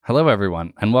Hello,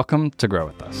 everyone, and welcome to Grow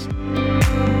With Us.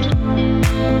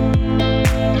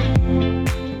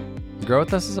 Grow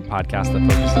With Us is a podcast that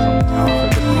focuses on the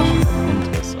talent-focused mission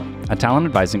in Tulsa, a talent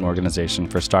advising organization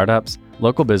for startups,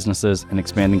 local businesses, and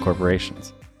expanding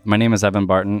corporations. My name is Evan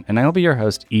Barton, and I will be your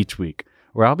host each week,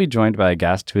 where I'll be joined by a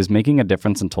guest who is making a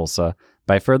difference in Tulsa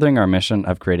by furthering our mission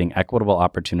of creating equitable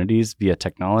opportunities via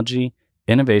technology,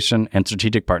 innovation, and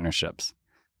strategic partnerships.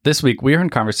 This week, we are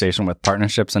in conversation with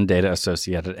Partnerships and Data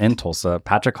Associate in Tulsa,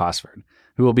 Patrick Hosford,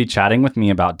 who will be chatting with me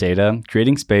about data,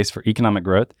 creating space for economic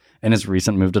growth, and his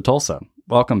recent move to Tulsa.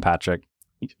 Welcome, Patrick.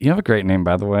 You have a great name,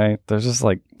 by the way. There's just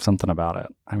like something about it.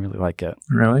 I really like it.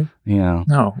 Really? Yeah.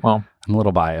 Oh, well. I'm a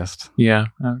little biased. Yeah.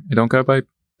 I don't go by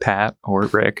Pat or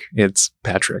Rick. It's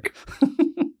Patrick.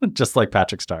 Just like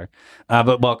Patrick Star.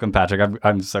 But welcome, Patrick.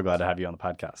 I'm so glad to have you on the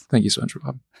podcast. Thank you so much,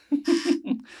 Bob.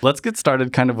 Let's get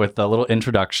started kind of with a little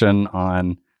introduction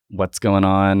on what's going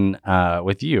on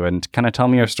with you and kind of tell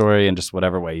me your story in just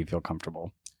whatever way you feel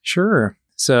comfortable. Sure.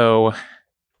 So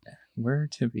where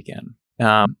to begin?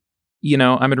 I'm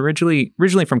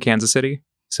originally from Kansas City.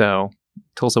 So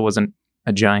Tulsa wasn't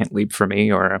a giant leap for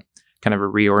me or a kind of a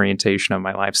reorientation of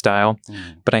my lifestyle.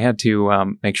 But I had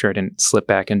to make sure I didn't slip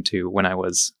back into when I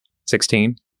was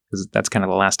 16, because that's kind of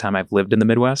the last time I've lived in the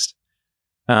Midwest.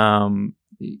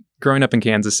 Growing up in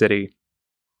Kansas City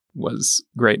was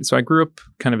great. So I grew up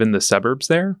kind of in the suburbs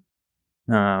there,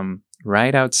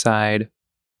 right outside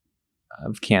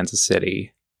of Kansas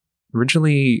City.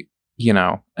 Originally,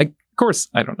 of course,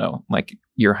 I don't know, like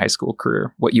your high school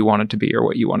career, what you wanted to be or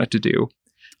what you wanted to do.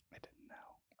 I didn't know.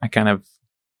 I kind of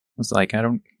was like, I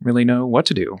don't really know what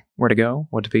to do, where to go,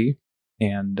 what to be.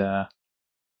 And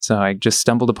so I just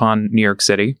stumbled upon New York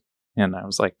City, and I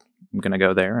was like, I'm going to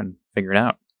go there and figure it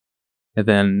out. And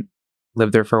then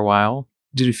lived there for a while,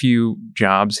 did a few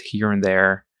jobs here and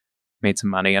there, made some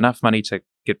money, enough money to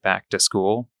get back to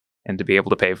school and to be able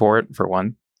to pay for it, for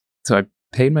one. So I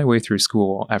paid my way through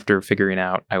school after figuring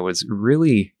out I was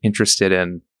really interested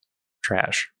in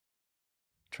trash.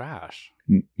 Trash?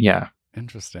 Yeah.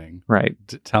 Interesting. Right.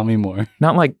 Tell me more.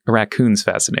 Not like a raccoon's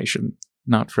fascination,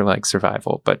 not for like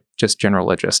survival, but just general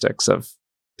logistics of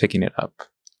picking it up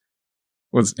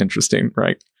was interesting,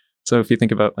 right? So if you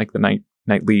think about like the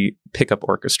nightly pickup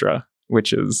orchestra,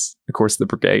 which is, of course, the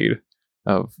brigade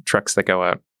of trucks that go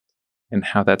out, and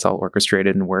how that's all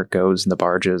orchestrated and where it goes and the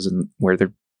barges and where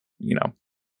they're,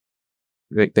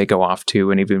 they go off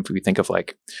to. And even if we think of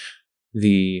like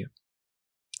the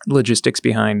logistics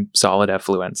behind solid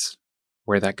effluents,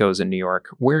 where that goes in New York,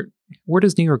 where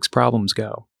does New York's problems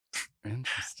go?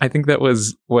 I think that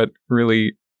was what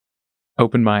really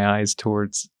opened my eyes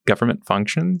towards government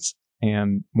functions,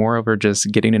 and moreover,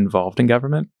 just getting involved in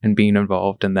government and being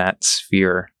involved in that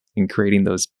sphere and creating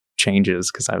those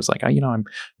changes. Because I was like, I'm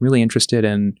really interested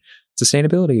in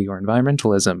sustainability or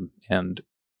environmentalism and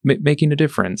making a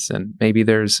difference. And maybe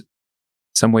there's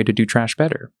some way to do trash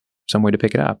better, some way to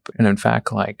pick it up. And in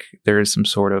fact, like there is some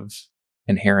sort of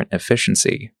inherent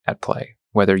efficiency at play,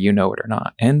 whether you know it or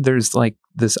not. And there's like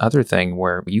this other thing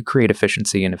where you create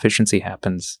efficiency, and efficiency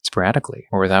happens sporadically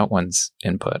or without one's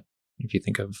input. If you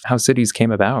think of how cities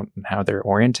came about and how they're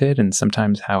oriented, and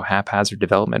sometimes how haphazard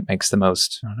development makes the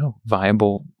most,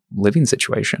 viable living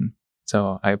situation.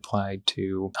 So I applied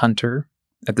to Hunter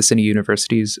at the City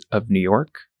Universities of New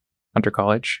York, Hunter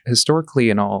College,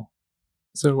 historically and all.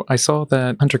 So I saw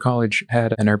that Hunter College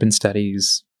had an urban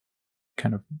studies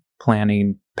kind of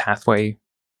planning pathway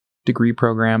degree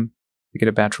program to get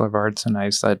a Bachelor of Arts. And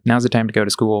I said, now's the time to go to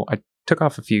school. I took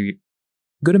off a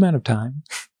good amount of time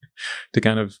to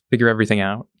kind of figure everything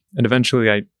out. And eventually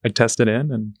I tested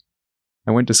in, and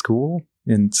I went to school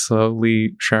and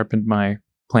slowly sharpened my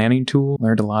planning tool,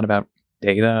 learned a lot about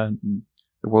data and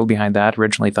the world behind that.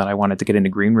 Originally thought I wanted to get into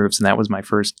green roofs, and that was my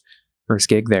first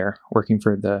gig there, working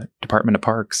for the Department of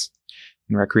Parks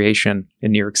and Recreation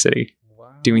in New York City.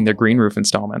 Wow. Doing their green roof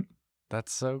installment.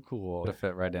 That's so cool to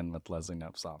fit right in with Leslie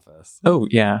Knope's office. Oh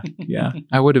yeah. Yeah.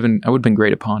 I would have been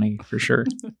great at Pawnee for sure.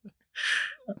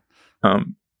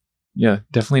 Yeah,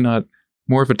 definitely not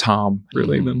more of a Tom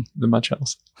really than much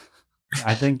else.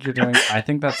 I think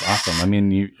that's awesome. I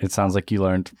mean, it sounds like you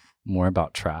learned more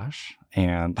about trash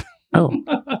and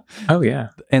oh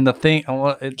yeah. And the thing,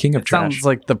 King of trash. Sounds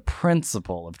like the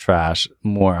principle of trash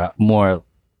more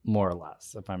or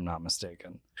less, if I'm not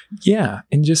mistaken. Yeah,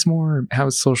 and just more how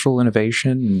social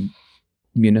innovation and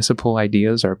municipal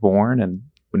ideas are born, and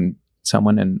when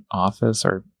someone in office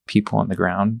or people on the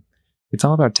ground, it's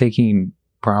all about taking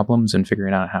problems and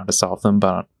figuring out how to solve them,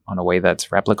 but on a way that's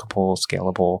replicable,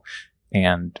 scalable,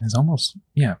 and is almost,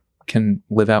 can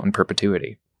live out in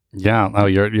perpetuity. Yeah. Oh,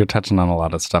 you're touching on a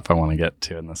lot of stuff I want to get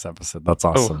to in this episode. That's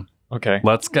awesome. Okay.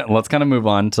 Let's kind of move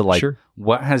on to like, Sure.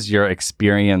 what has your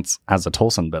experience as a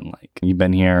Tulsan been like? You've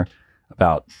been here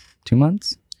about 2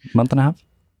 months, month and a half?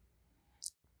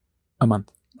 A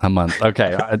month. A month.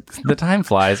 Okay. The time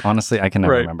flies. Honestly, I can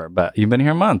never Right. remember, but you've been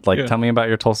here a month. Like, Yeah. tell me about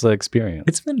your Tulsa experience.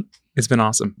 It's been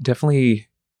awesome. Definitely,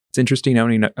 it's interesting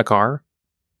owning a car.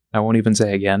 I won't even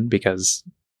say again because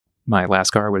my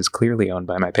last car was clearly owned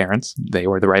by my parents. They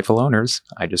were the rightful owners.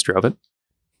 I just drove it.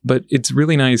 But it's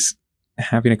really nice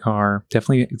having a car.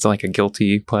 Definitely, it's like a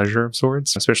guilty pleasure of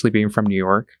sorts, especially being from New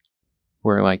York,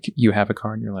 where like you have a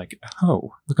car and you're like,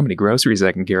 oh, look how many groceries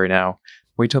I can carry now.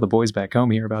 Wait till the boys back home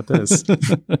hear about this.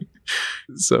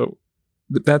 So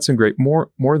that's been great. More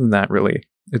than that, really.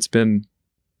 It's been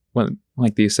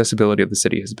like the accessibility of the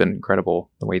city has been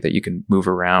incredible. The way that you can move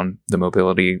around, the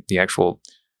mobility, the actual,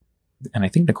 and I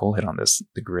think Nicole hit on this,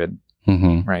 the grid,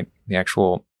 Mm-hmm. right? The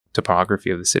actual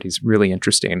topography of the city is really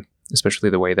interesting, especially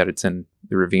the way that it's in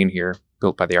the ravine here,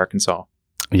 built by the Arkansas.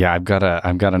 Yeah, I've got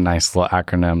a nice little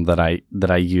acronym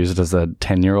that I used as a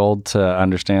 10-year-old to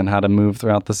understand how to move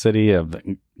throughout the city of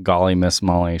golly Miss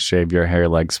Molly, shave your hair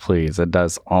legs please. It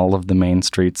does all of the main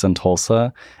streets in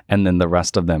Tulsa, and then the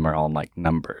rest of them are all like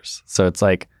numbers. So it's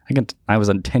like I was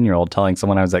a 10-year-old telling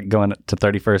someone I was like going to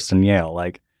 31st and Yale.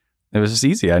 Like it was just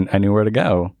easy. I knew where to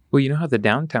go. Well, you know how the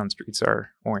downtown streets are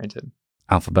oriented.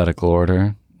 Alphabetical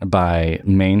order by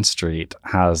Main Street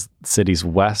has cities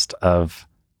west of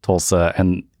Tulsa,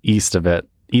 and east of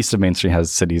Main Street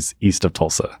has cities east of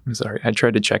Tulsa. I'm sorry. I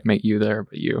tried to checkmate you there,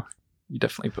 but you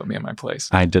definitely put me in my place.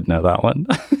 I did know that one.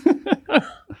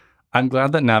 I'm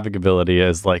glad that navigability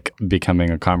is like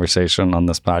becoming a conversation on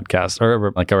this podcast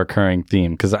or like a recurring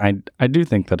theme because I do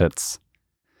think that it's.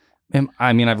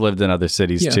 I mean, I've lived in other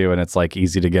cities too, and it's like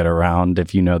easy to get around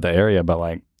if you know the area, but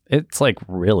like it's like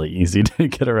really easy to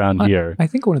get around here. I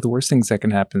think one of the worst things that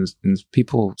can happen is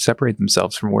people separate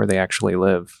themselves from where they actually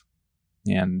live.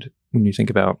 And when you think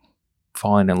about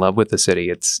falling in love with the city,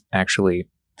 it's actually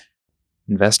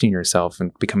investing yourself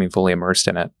and becoming fully immersed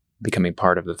in it, becoming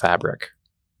part of the fabric.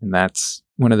 And that's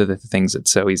one of the things that's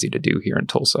so easy to do here in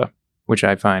Tulsa, which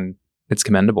I find it's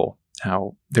commendable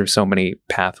how there's so many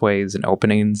pathways and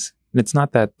openings. And it's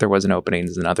not that there wasn't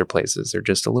openings in other places. They're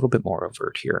just a little bit more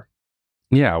overt here.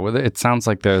 Yeah, well, it sounds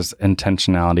like there's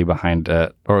intentionality behind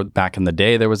it, or back in the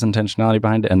day there was intentionality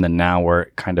behind it, and then now we're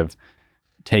kind of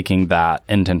taking that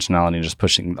intentionality and just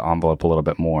pushing the envelope a little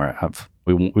bit more of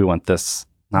we want this,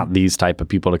 not these type of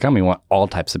people to come, we want all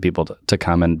types of people to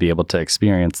come and be able to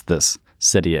experience this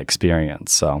city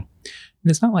experience. So and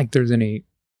it's not like there's any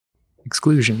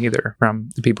exclusion either from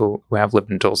the people who have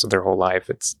lived in Tulsa their whole life.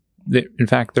 In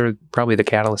fact, they're probably the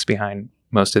catalyst behind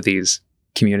most of these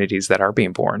communities that are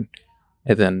being born.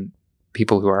 And then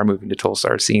people who are moving to Tulsa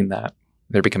are seeing that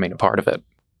they're becoming a part of it.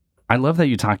 I love that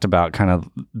you talked about kind of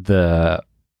the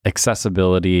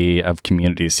accessibility of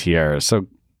communities here. So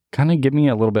kind of give me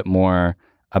a little bit more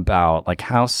about like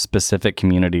how specific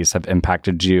communities have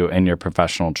impacted you in your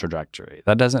professional trajectory.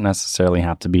 That doesn't necessarily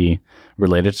have to be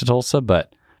related to Tulsa,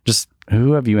 but just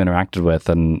who have you interacted with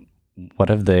and what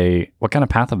kind of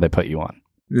path have they put you on?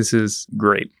 This is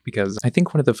great because I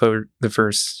think one of the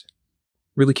first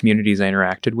really communities I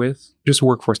interacted with, just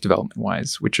workforce development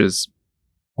wise, which is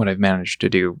what I've managed to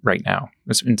do right now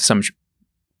in some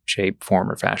shape,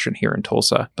 form, or fashion here in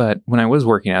Tulsa. But when I was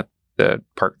working at the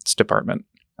Parks Department,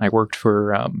 I worked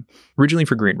for originally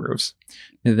for Green Roofs.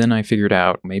 And then I figured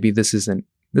out maybe this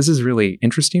is really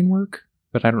interesting work,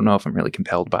 but I don't know if I'm really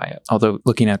compelled by it. Although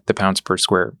looking at the pounds per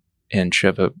square inch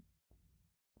of a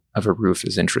roof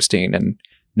is interesting, and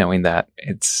knowing that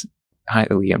it's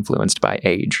highly influenced by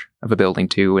age of a building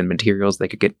too, and materials they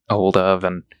could get a hold of,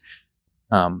 and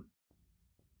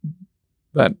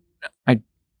but I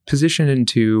positioned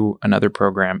into another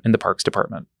program in the Parks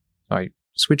Department. So I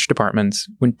switched departments,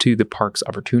 went to the Parks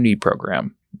Opportunity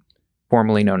Program,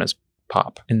 formerly known as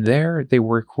POP, and there they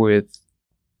work with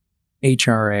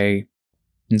HRA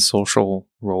and social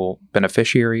role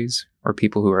beneficiaries or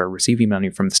people who are receiving money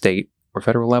from the state or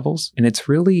federal levels, and it's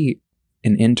really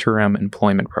an interim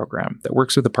employment program that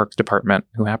works with the Parks Department,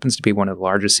 who happens to be one of the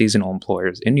largest seasonal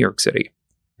employers in New York City.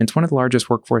 It's one of the largest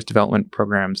workforce development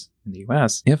programs in the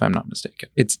U.S., if I'm not mistaken.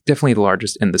 It's definitely the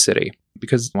largest in the city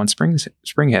because when spring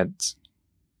hits,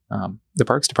 the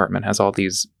Parks Department has all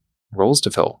these roles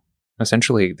to fill.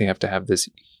 Essentially, they have to have this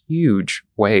huge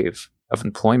wave of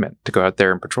employment to go out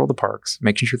there and patrol the parks,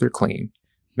 making sure they're clean,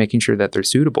 making sure that they're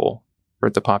suitable for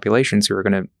the populations who are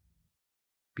going to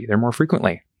be there more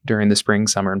frequently during the spring,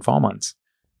 summer, and fall months.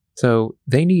 So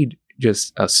they need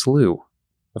just a slew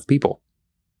of people.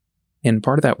 And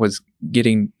part of that was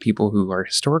getting people who are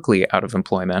historically out of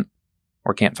employment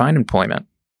or can't find employment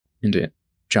into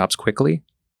jobs quickly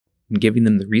and giving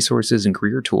them the resources and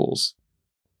career tools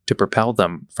to propel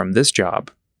them from this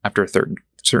job after a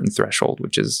certain threshold,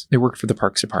 which is they work for the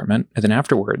Parks Department. And then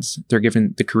afterwards, they're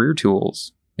given the career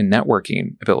tools and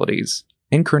networking abilities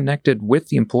and connected with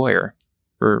the employer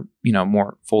for,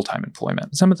 more full-time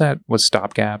employment. Some of that was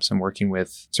stopgaps and working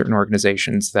with certain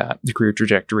organizations that the career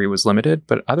trajectory was limited,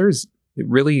 but others it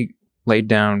really laid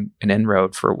down an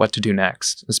inroad for what to do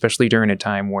next, especially during a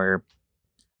time where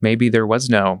maybe there was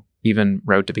no even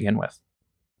road to begin with.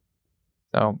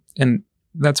 So, and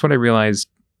that's what I realized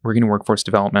working in workforce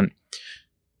development,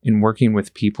 in working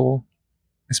with people,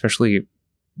 especially in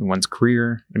one's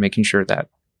career, and making sure that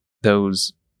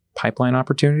those pipeline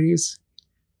opportunities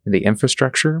and the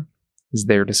infrastructure is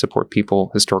there to support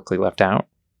people historically left out,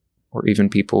 or even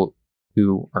people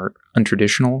who are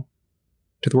untraditional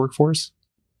to the workforce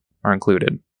are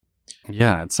included.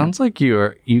 Yeah, it sounds like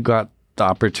you got the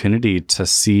opportunity to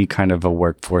see kind of a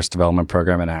workforce development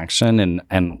program in action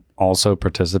and also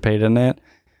participate in it.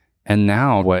 And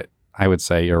now what I would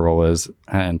say your role is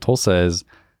in Tulsa is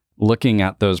looking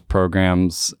at those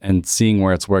programs and seeing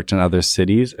where it's worked in other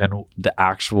cities and the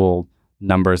actual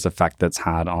numbers effect that's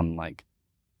had on like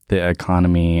the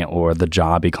economy or the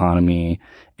job economy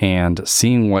and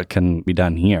seeing what can be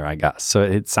done here, I guess. So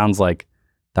it sounds like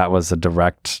that was a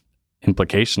direct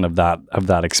implication of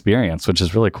that experience, which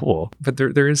is really cool. But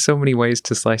there is so many ways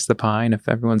to slice the pie, and if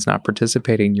everyone's not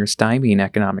participating, you're stymieing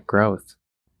economic growth.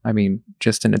 I mean,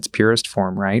 just in its purest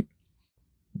form, right?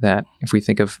 That if we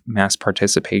think of mass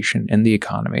participation in the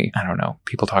economy, I don't know,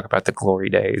 people talk about the glory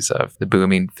days of the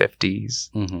booming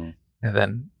 50s, and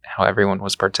then how everyone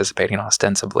was participating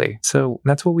ostensibly. So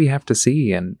that's what we have to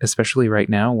see, and especially right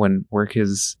now when work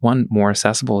is, one, more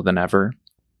accessible than ever,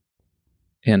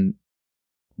 and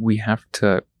we have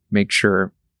to make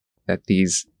sure that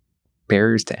these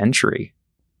barriers to entry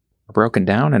are broken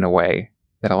down in a way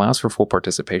that allows for full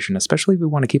participation, especially if we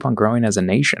want to keep on growing as a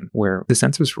nation, where the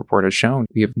census report has shown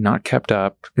we have not kept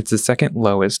up. It's the second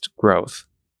lowest growth,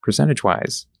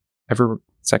 percentage-wise,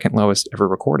 second lowest ever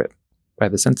recorded by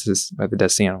the census, by the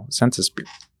Decennial Census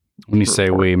Bureau. When you say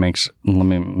we, let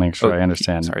me make sure I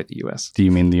understand. Sorry, the U.S. Do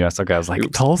you mean the U.S.? Okay, I was like,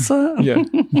 Oops. Tulsa? Yeah.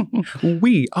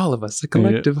 We, all of us, a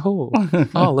collective whole,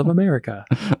 all of America.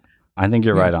 I think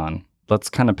you're right on. Let's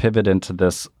kind of pivot into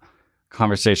this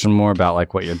conversation more about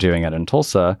like what you're doing in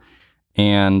Tulsa.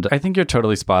 And I think you're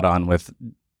totally spot on with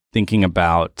thinking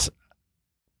about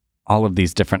all of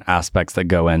these different aspects that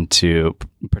go into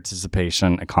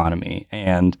participation economy.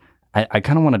 And I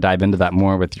kind of want to dive into that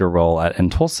more with your role in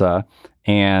Tulsa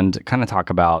and kind of talk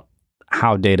about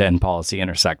how data and policy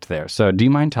intersect there. So do you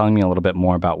mind telling me a little bit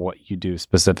more about what you do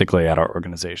specifically at our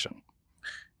organization?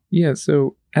 Yeah,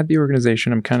 so at the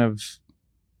organization, I'm kind of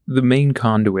the main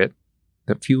conduit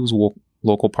that fuels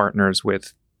local partners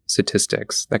with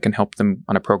statistics that can help them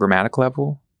on a programmatic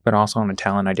level, but also on a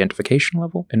talent identification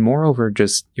level. And moreover,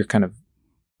 just your kind of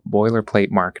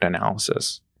boilerplate market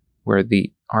analysis, where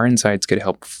our insights could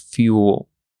help fuel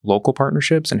local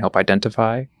partnerships and help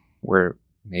identify where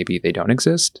maybe they don't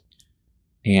exist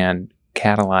and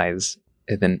catalyze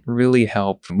and then really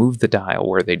help move the dial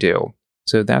where they do.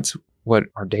 So that's what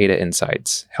our data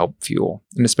insights help fuel.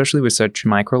 And especially with such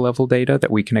micro level data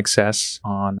that we can access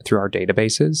through our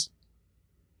databases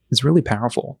is really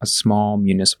powerful. A small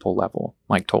municipal level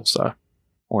like Tulsa,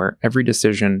 where every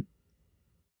decision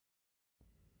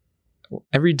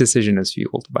is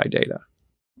fueled by data.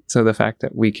 So the fact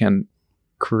that we can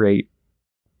create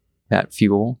that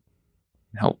fuel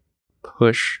and help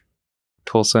push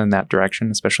Tulsa in that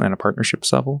direction, especially on a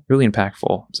partnerships level, really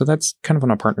impactful. So that's kind of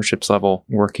on a partnerships level,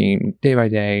 working day by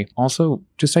day. Also,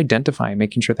 just identifying,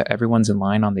 making sure that everyone's in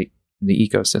line on the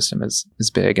ecosystem is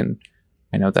big. And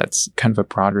I know that's kind of a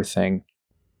broader thing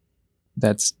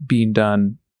that's being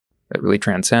done that really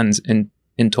transcends in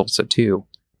Tulsa too.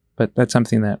 But that's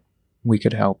something that we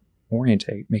could help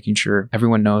orientate, making sure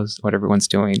everyone knows what everyone's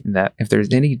doing, and that if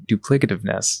there's any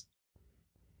duplicativeness,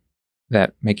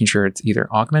 that making sure it's either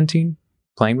augmenting,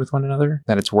 playing with one another,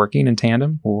 that it's working in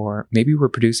tandem, or maybe we're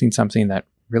producing something that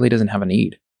really doesn't have a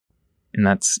need. And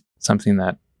that's something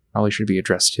that probably should be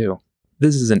addressed too.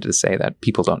 This isn't to say that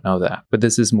people don't know that, but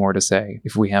this is more to say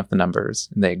if we have the numbers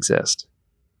and they exist,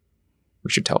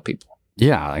 we should tell people.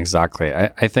 Yeah, exactly.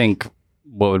 I think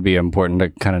what would be important to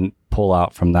kind of pull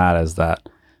out from that is that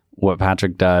what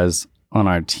Patrick does on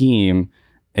our team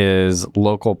is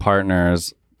local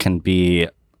partners can be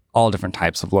all different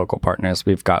types of local partners.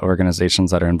 We've got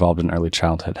organizations that are involved in early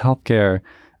childhood healthcare.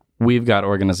 We've got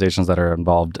organizations that are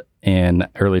involved in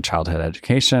early childhood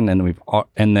education.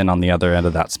 And then on the other end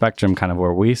of that spectrum, kind of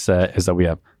where we sit, is that we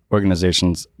have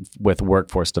organizations with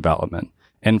workforce development.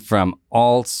 And from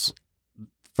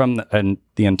the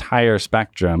entire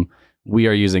spectrum, we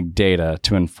are using data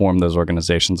to inform those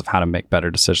organizations of how to make better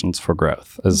decisions for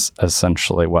growth, is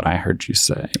essentially what I heard you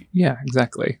say. Yeah,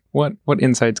 exactly. What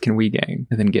insights can we gain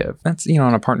and then give? That's,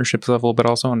 on a partnerships level, but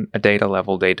also on a data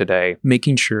level, day to day,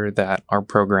 making sure that our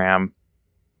program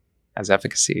has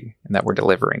efficacy and that we're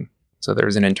delivering. So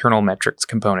there's an internal metrics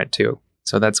component too.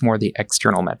 So that's more the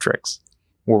external metrics,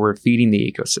 where we're feeding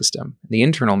the ecosystem. The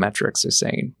internal metrics are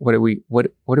saying, what are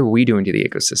we doing to the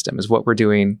ecosystem? Is what we're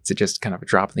doing, is it just kind of a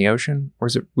drop in the ocean? Or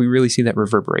is it, we really see that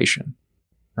reverberation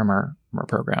from our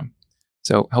program?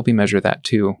 So helping measure that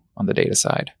too on the data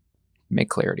side, make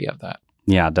clarity of that.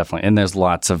 Yeah, definitely. And there's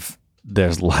lots of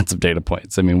data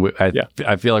points. I mean,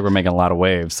 I feel like we're making a lot of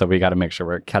waves, so we got to make sure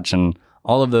we're catching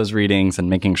all of those readings and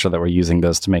making sure that we're using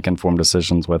those to make informed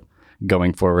decisions with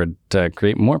going forward to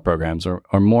create more programs or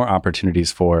more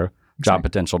opportunities for job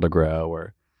potential to grow,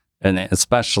 and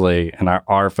especially, and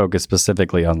our focus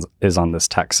specifically is on this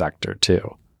tech sector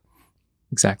too.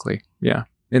 Exactly. Yeah.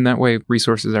 In that way,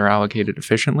 resources are allocated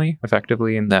efficiently,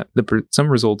 effectively, and that some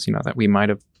results, that we might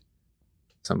have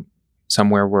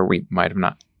somewhere where we might have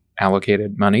not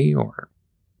allocated money or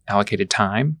allocated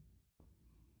time,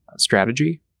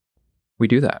 strategy, we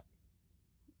do that.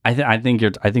 I think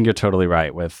you're totally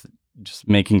right with just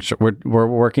making sure we're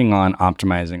working on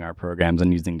optimizing our programs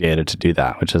and using data to do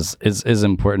that, which is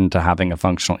important to having a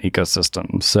functional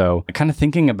ecosystem. So kind of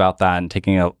thinking about that and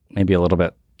taking maybe a little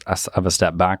bit of a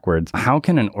step backwards, how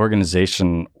can an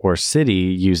organization or city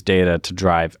use data to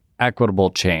drive equitable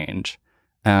change?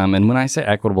 And when I say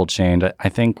equitable change, I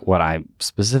think what I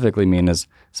specifically mean is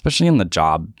especially in the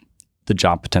job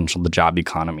potential, the job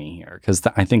economy here, because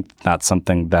I think that's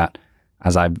something that,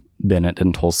 as I've been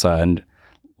in Tulsa and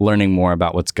learning more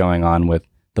about what's going on with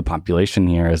the population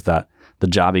here, is that the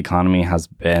job economy has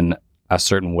been a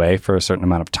certain way for a certain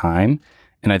amount of time.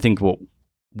 And I think what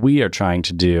we are trying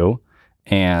to do,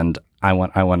 and I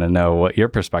want to know what your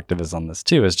perspective is on this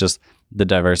too, is just the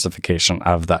diversification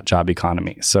of that job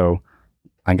economy. So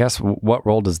I guess what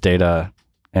role does data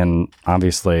and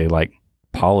obviously like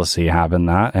policy have in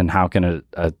that, and how can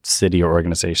a city or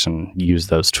organization use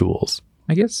those tools?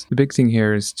 I guess the big thing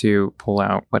here is to pull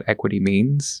out what equity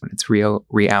means when it's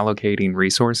reallocating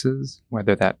resources,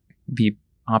 whether that be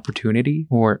opportunity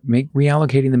or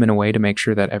reallocating them in a way to make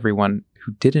sure that everyone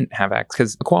who didn't have access,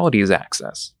 because equality is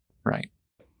access, right?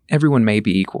 Everyone may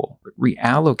be equal, but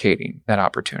reallocating that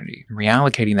opportunity,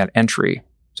 reallocating that entry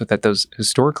so that those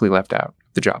historically left out of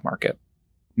the job market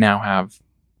now have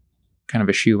kind of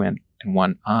a shoe in and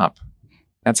one up.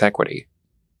 That's equity,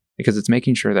 because it's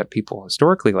making sure that people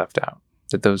historically left out,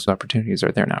 that those opportunities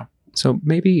are there now. So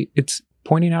maybe it's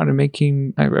pointing out and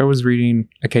making, I was reading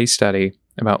a case study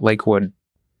about Lakewood,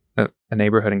 a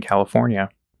neighborhood in California,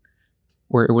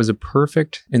 where it was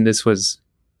and this was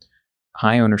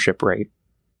high ownership rate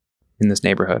in this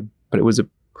neighborhood, but it was a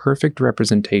perfect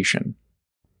representation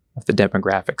of the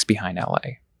demographics behind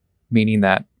LA, meaning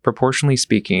that proportionally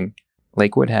speaking,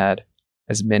 Lakewood had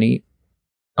as many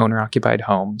owner-occupied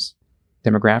homes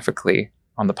demographically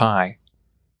on the pie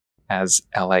as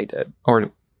LA did, or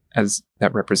as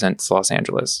that represents Los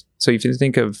Angeles. So if you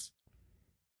think of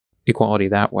equality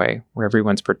that way, where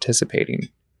everyone's participating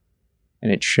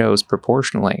and it shows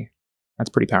proportionally, that's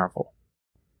pretty powerful.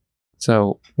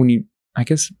 So I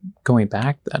guess going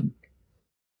back then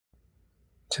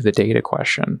to the data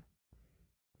question,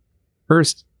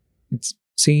 first, it's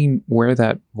seeing where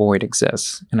that void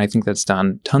exists. And I think that's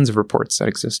done tons of reports that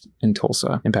exist in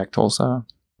Tulsa, Impact Tulsa.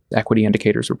 The Equity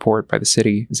Indicators report by the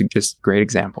city is just a great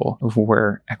example of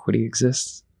where equity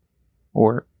exists,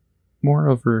 or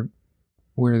moreover,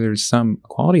 where there's some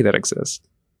equality that exists.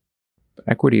 But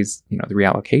equity is, the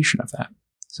reallocation of that.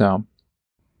 So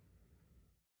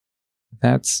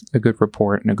that's a good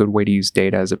report and a good way to use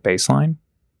data as a baseline.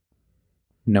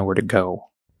 Know where to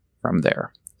go from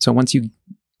there. So once you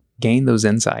gain those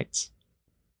insights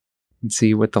and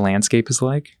see what the landscape is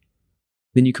like,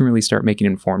 then you can really start making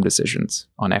informed decisions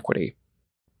on equity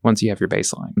once you have your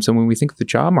baseline. So when we think of the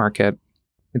job market,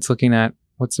 it's looking at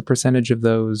what's the percentage of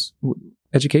those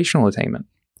educational attainment.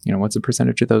 What's the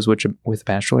percentage of those with a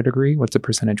bachelor degree? What's the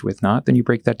percentage with not? Then you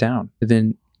break that down. And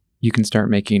then you can start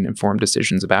making informed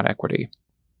decisions about equity.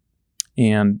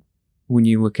 And when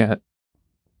you look at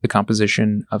the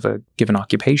composition of a given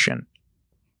occupation,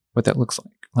 what that looks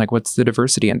like what's the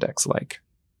diversity index like?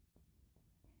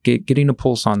 Getting a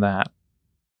pulse on that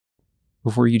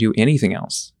before you do anything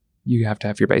else, you have to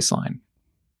have your baseline.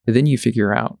 And then you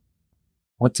figure out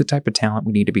what's the type of talent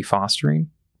we need to be fostering,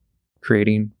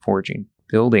 creating, forging,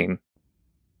 building,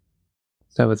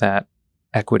 so that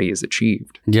equity is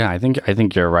achieved. Yeah, I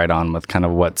think you're right on with kind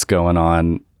of what's going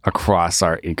on across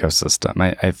our ecosystem.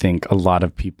 I think a lot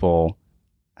of people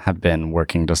have been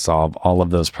working to solve all of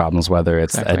those problems, whether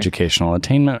it's the educational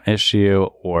attainment issue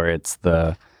or it's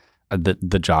the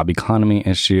job economy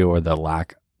issue or the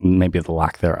lack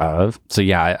thereof. So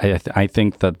yeah, I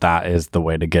think that is the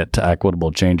way to get to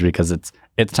equitable change, because it's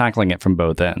tackling it from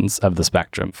both ends of the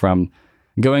spectrum, from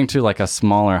going to like a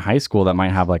smaller high school that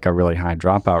might have like a really high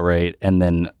dropout rate, and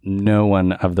then no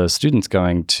one of those students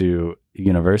going to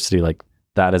university. Like,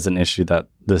 that is an issue that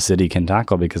the city can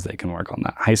tackle because they can work on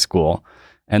that high school.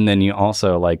 And then you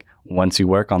also, like, once you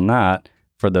work on that,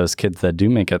 for those kids that do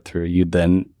make it through, you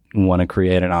then want to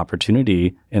create an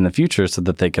opportunity in the future so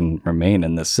that they can remain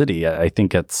in the city. I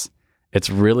think it's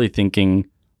really thinking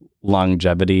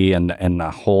longevity and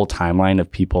the whole timeline of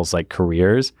people's like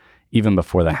careers even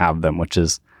before they have them, which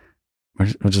is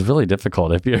really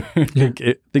difficult if you're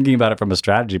thinking about it from a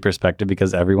strategy perspective,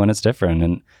 because everyone is different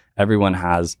and everyone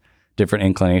has different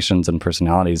inclinations and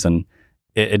personalities, and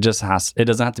it doesn't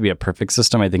have to be a perfect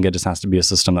system. I think it just has to be a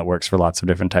system that works for lots of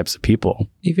different types of people.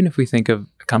 Even if we think of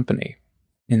a company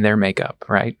in their makeup,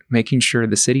 right? Making sure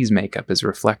the city's makeup is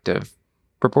reflective,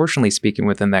 proportionally speaking,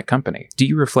 within that company. Do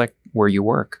you reflect where you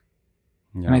work?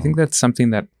 Yeah. And I think that's something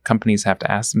that companies have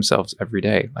to ask themselves every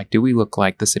day. Like, do we look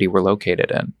like the city we're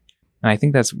located in? And I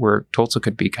think that's where Tulsa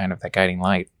could be kind of that guiding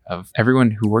light of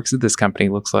everyone who works at this company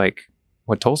looks like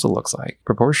what Tulsa looks like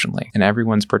proportionally, and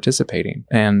everyone's participating.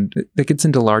 And it gets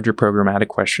into larger programmatic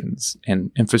questions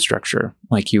and infrastructure,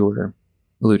 like you were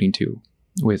alluding to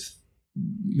with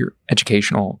your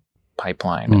educational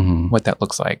pipeline and what that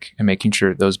looks like, and making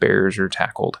sure those barriers are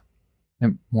tackled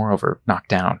and moreover knocked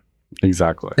down.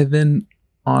 Exactly. And then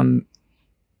on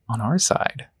our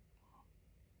side,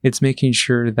 it's making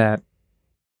sure that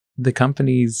the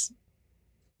companies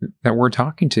that we're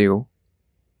talking to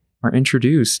are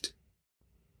introduced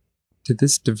to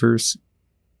this diverse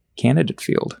candidate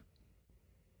field,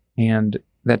 and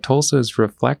that Tulsa is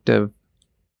reflective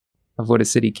of what a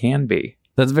city can be.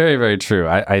 That's very, very true.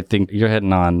 I think you're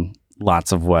hitting on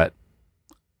lots of what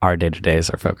our day-to-days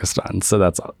are focused on. So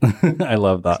that's I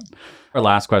love that. Our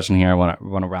last question here, I want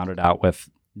to round it out with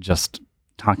just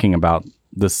talking about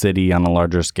the city on a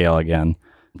larger scale again.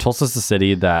 Tulsa's a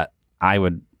city that I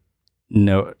would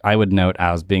note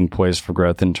as being poised for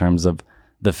growth in terms of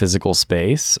the physical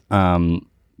space.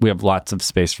 We have lots of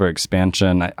space for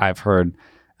expansion. I've heard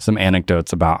some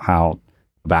anecdotes about how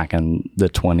back in the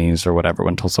 20s or whatever,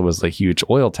 when Tulsa was a huge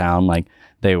oil town, like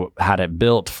they had it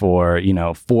built for,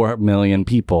 4 million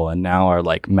people, and now our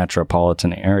like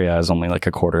metropolitan area is only like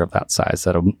a quarter of that size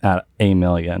at a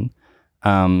million.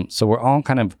 So we're all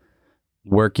kind of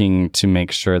working to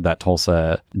make sure that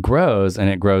Tulsa grows, and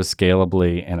it grows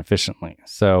scalably and efficiently.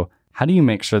 So how do you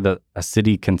make sure that a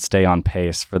city can stay on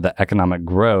pace for the economic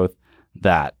growth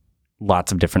that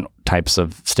lots of different types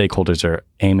of stakeholders are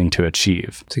aiming to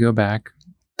achieve? To go back,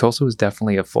 Tulsa was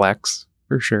definitely a flex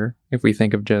for sure. If we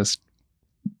think of just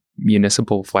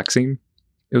municipal flexing,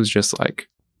 it was just like,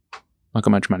 look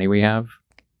how much money we have.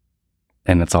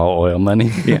 And it's all oil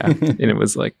money. Yeah. And it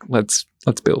was like, let's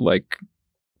build like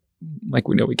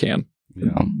we know we can.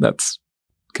 Yeah. That's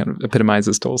kind of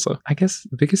epitomizes Tulsa. I guess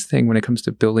the biggest thing when it comes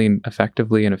to building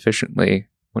effectively and efficiently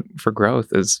for growth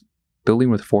is building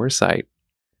with foresight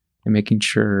and making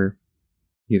sure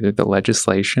either the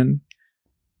legislation,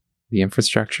 the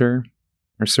infrastructure,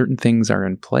 or certain things are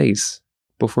in place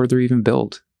before they're even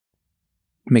built.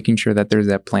 Making sure that there's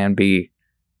that plan B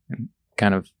and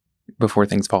kind of before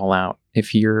things fall out.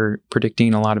 If you're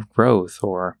predicting a lot of growth,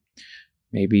 or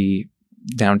maybe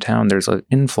downtown there's an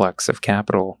influx of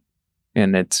capital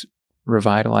and it's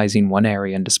revitalizing one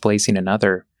area and displacing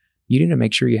another, you need to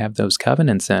make sure you have those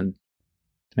covenants in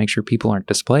to make sure people aren't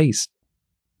displaced,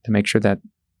 to make sure that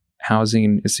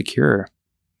housing is secure,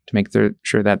 to make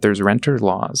sure that there's renter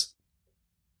laws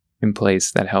in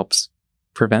place that helps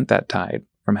prevent that tide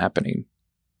from happening.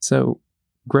 So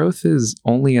growth is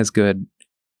only as good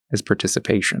as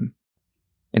participation,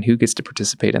 and who gets to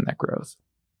participate in that growth.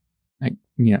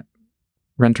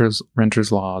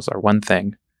 Renters laws are one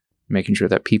thing, making sure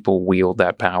that people wield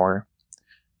that power.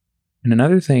 And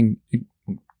another thing,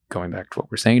 going back to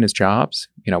what we're saying, is jobs,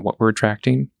 what we're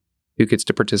attracting, who gets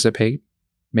to participate,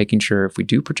 making sure if we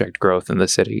do project growth in the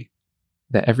city,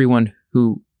 that everyone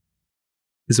who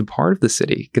is a part of the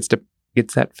city gets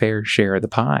that fair share of the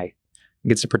pie and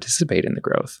gets to participate in the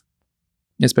growth,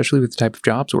 especially with the type of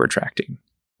jobs we're attracting.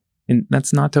 And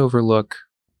that's not to overlook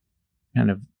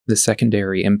kind of the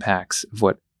secondary impacts of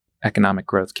what economic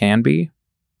growth can be,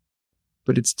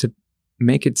 but it's to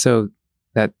make it so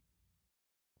that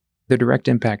the direct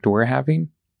impact we're having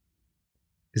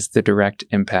is the direct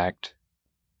impact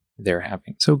they're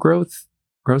having. So growth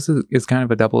is kind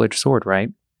of a double-edged sword, right?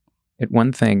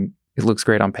 One thing, it looks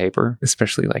great on paper,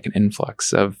 especially like an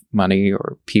influx of money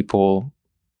or people,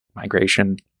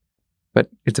 migration, but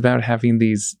it's about having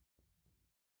these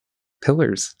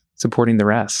pillars supporting the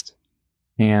rest.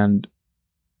 And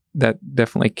that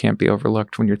definitely can't be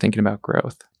overlooked when you're thinking about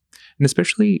growth. And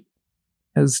especially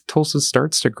as Tulsa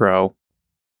starts to grow,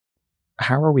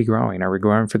 how are we growing? Are we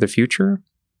growing for the future?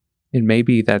 And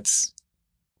maybe that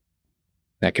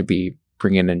could be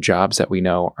bringing in jobs that we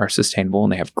know are sustainable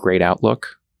and they have great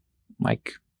outlook,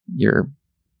 like your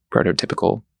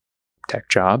prototypical tech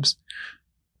jobs.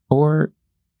 Or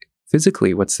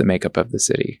physically, what's the makeup of the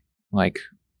city? Like,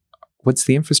 what's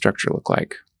the infrastructure look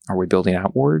like? Are we building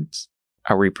outwards?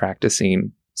 Are we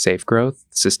practicing safe growth,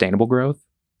 sustainable growth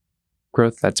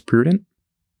that's prudent,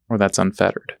 or that's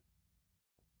unfettered?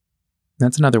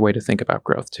 That's another way to think about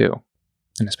growth too.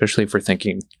 And especially if we're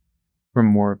thinking from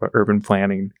more of an urban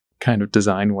planning kind of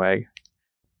design way,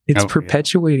 it's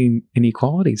perpetuating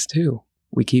inequalities too.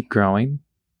 We keep growing,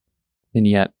 and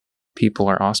yet people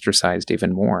are ostracized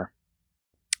even more.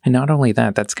 And not only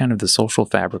that, that's kind of the social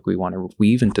fabric we want to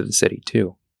weave into the city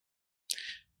too.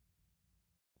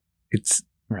 It's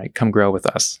right, come grow with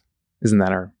us. Isn't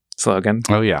that our slogan?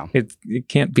 Oh, yeah. It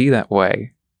can't be that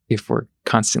way if we're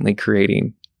constantly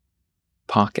creating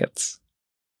pockets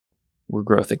where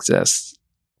growth exists.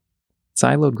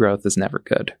 Siloed growth is never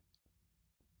good.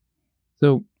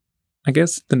 So I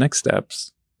guess the next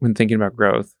steps when thinking about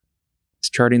growth is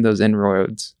charting those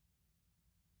inroads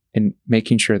and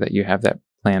making sure that you have that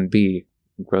plan B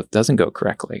when growth doesn't go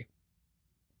correctly.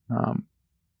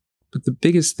 But the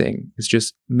biggest thing is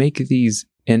just make these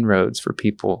inroads for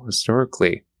people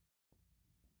historically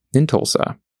in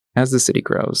Tulsa as the city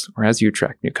grows or as you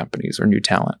attract new companies or new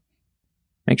talent.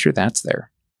 Make sure that's there.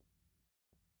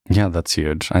 Yeah, that's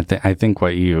huge. I think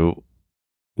what you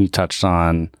touched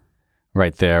on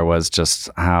right there was just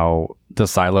how the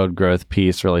siloed growth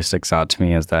piece really sticks out to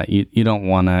me, is that you don't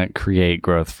want to create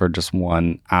growth for just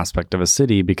one aspect of a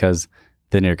city, because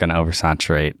then you're going to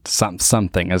oversaturate.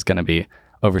 Something is going to be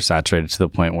oversaturated to the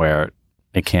point where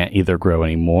it can't either grow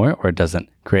anymore or it doesn't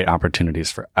create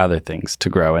opportunities for other things to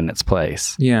grow in its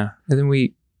place. Yeah. And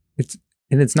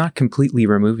then it's not completely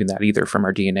removing that either from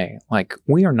our DNA. Like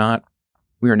we are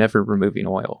never removing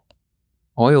oil.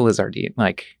 Oil is our DNA.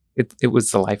 Like it was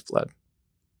the lifeblood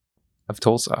of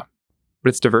Tulsa, but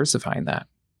it's diversifying that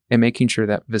and making sure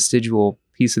that vestigial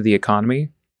piece of the economy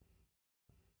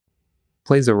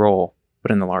plays a role, but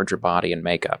in the larger body and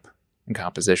makeup and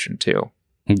composition too.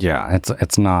 Yeah,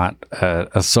 it's not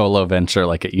a solo venture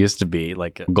like it used to be,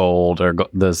 like gold or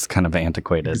those kind of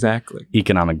antiquated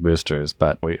economic boosters.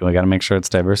 But we got to make sure it's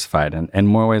diversified in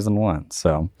more ways than one.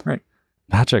 So, right,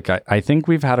 Patrick, I think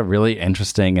we've had a really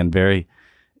interesting and very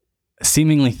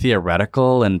seemingly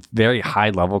theoretical and very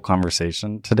high level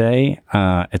conversation today.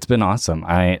 It's been awesome.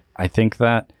 I think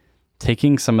that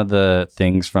taking some of the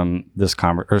things from this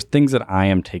or things that I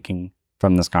am taking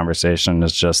from this conversation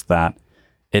is just that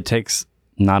it takes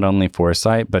not only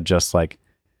foresight, but just like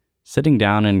sitting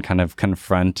down and kind of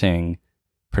confronting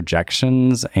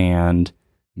projections and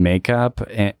makeup.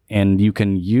 And you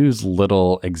can use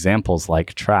little examples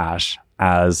like trash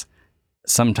as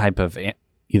some type of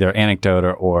either anecdote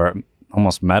or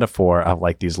almost metaphor of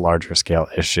like these larger scale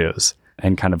issues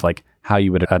and kind of like how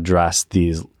you would address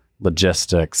these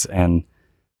logistics. And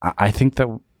I think that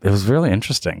it was really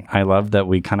interesting. I love that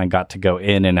we kind of got to go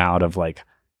in and out of like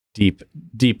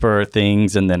deeper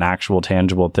things and then actual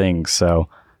tangible things. So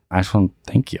I just want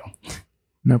to thank you.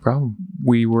 No problem.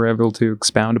 We were able to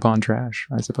expound upon trash,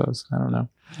 I suppose. I don't know.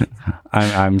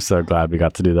 I'm so glad we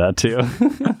got to do that too.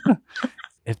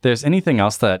 If there's anything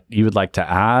else that you would like to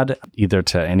add, either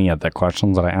to any of the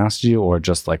questions that I asked you, or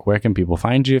just like where can people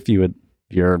find you if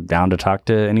you're down to talk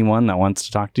to anyone that wants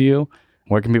to talk to you,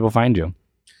 where can people find you?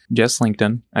 Just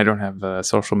LinkedIn. I don't have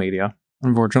social media,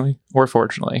 unfortunately, or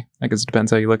fortunately. I guess it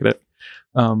depends how you look at it.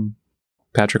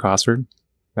 Patrick Osford.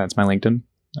 That's my LinkedIn.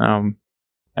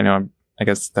 I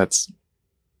guess that's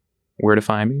where to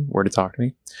find me, where to talk to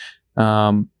me.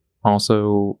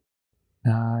 Also,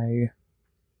 I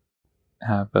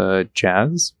have a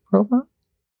jazz profile.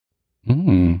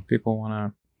 People want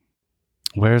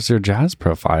to. Where's your jazz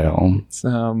profile? It's,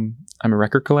 I'm a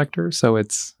record collector, so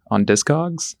it's on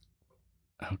Discogs.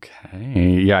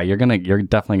 Okay. Yeah, you're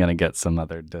definitely gonna get some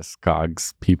other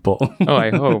Discogs people. Oh, I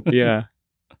hope. Yeah.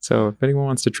 So if anyone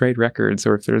wants to trade records,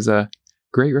 or if there's a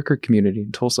great record community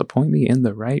in Tulsa. Point me in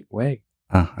the right way.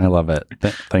 I love it.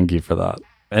 Thank you for that.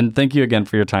 And thank you again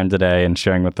for your time today and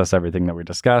sharing with us everything that we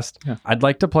discussed. Yeah. I'd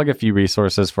like to plug a few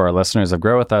resources for our listeners of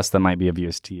Grow With Us that might be of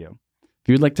use to you. If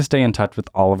you'd like to stay in touch with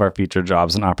all of our featured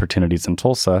jobs and opportunities in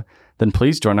Tulsa, then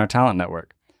please join our talent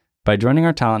network. By joining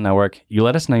our talent network, you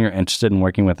let us know you're interested in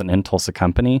working with an in-Tulsa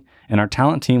company, and our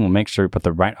talent team will make sure we put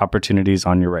the right opportunities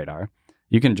on your radar.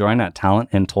 You can join at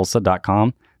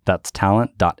talentintulsa.com. That's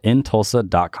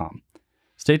talent.intulsa.com.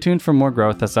 Stay tuned for more Grow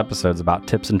With Us episodes about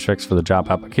tips and tricks for the job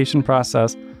application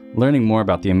process, learning more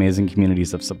about the amazing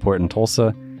communities of support in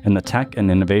Tulsa, and the tech and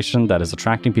innovation that is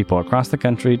attracting people across the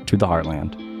country to the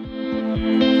Heartland.